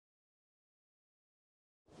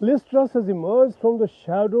Liz Truss has emerged from the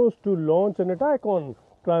shadows to launch an attack on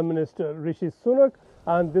Prime Minister Rishi Sunak,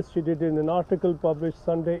 and this she did in an article published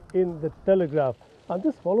Sunday in the Telegraph. And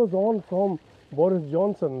this follows on from Boris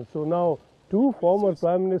Johnson. So now two former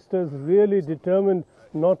Prime Ministers really determined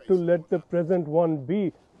not to let the present one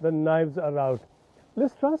be. The knives are out.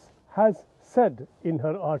 Liz Truss has said in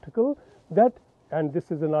her article that, and this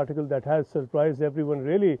is an article that has surprised everyone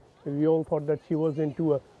really, we all thought that she was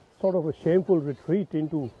into a sort of a shameful retreat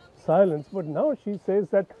into silence, but now she says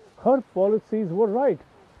that her policies were right.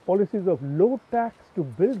 Policies of low tax to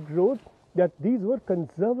build growth, that these were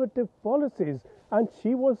conservative policies, and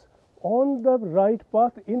she was on the right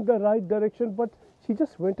path, in the right direction, but she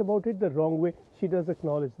just went about it the wrong way. She does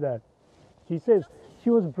acknowledge that. She says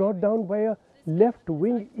she was brought down by a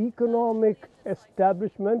left-wing economic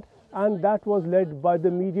establishment, and that was led by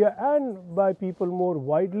the media and by people more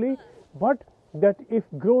widely, but that if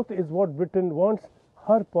growth is what Britain wants,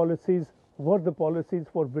 her policies were the policies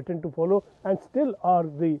for Britain to follow, and still are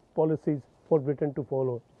the policies for Britain to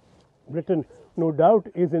follow. Britain, no doubt,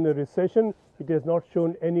 is in a recession. It has not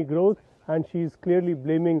shown any growth, and she is clearly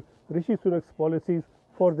blaming Rishi Sunak's policies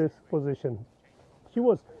for this position. She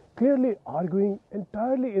was clearly arguing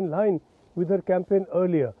entirely in line with her campaign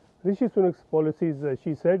earlier. Rishi Sunak's policies,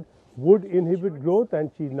 she said, would inhibit growth, and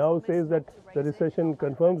she now says that the recession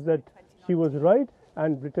confirms that she was right,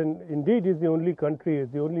 and Britain indeed is the only country,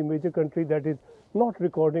 is the only major country that is not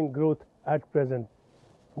recording growth at present.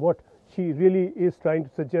 What she really is trying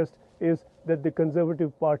to suggest is that the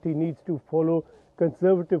Conservative Party needs to follow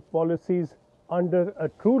conservative policies under a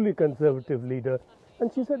truly conservative leader.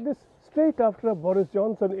 And she said this straight after a Boris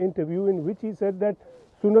Johnson interview in which he said that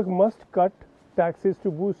Sunak must cut taxes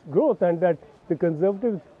to boost growth, and that the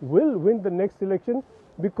Conservatives will win the next election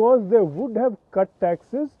because they would have cut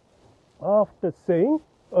taxes after saying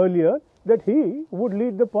earlier that he would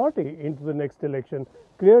lead the party into the next election.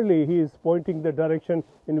 Clearly, he is pointing the direction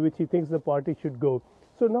in which he thinks the party should go.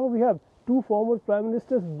 So now we have two former Prime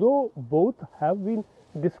Ministers, though both have been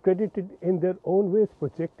discredited in their own ways,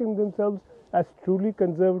 projecting themselves as truly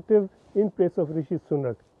conservative in place of Rishi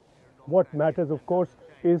Sunak. What matters, of course,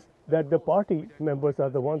 is that the party members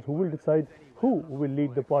are the ones who will decide who will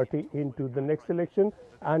lead the party into the next election,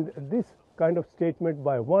 and this kind of statement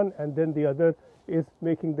by one and then the other is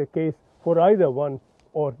making the case for either one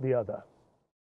or the other.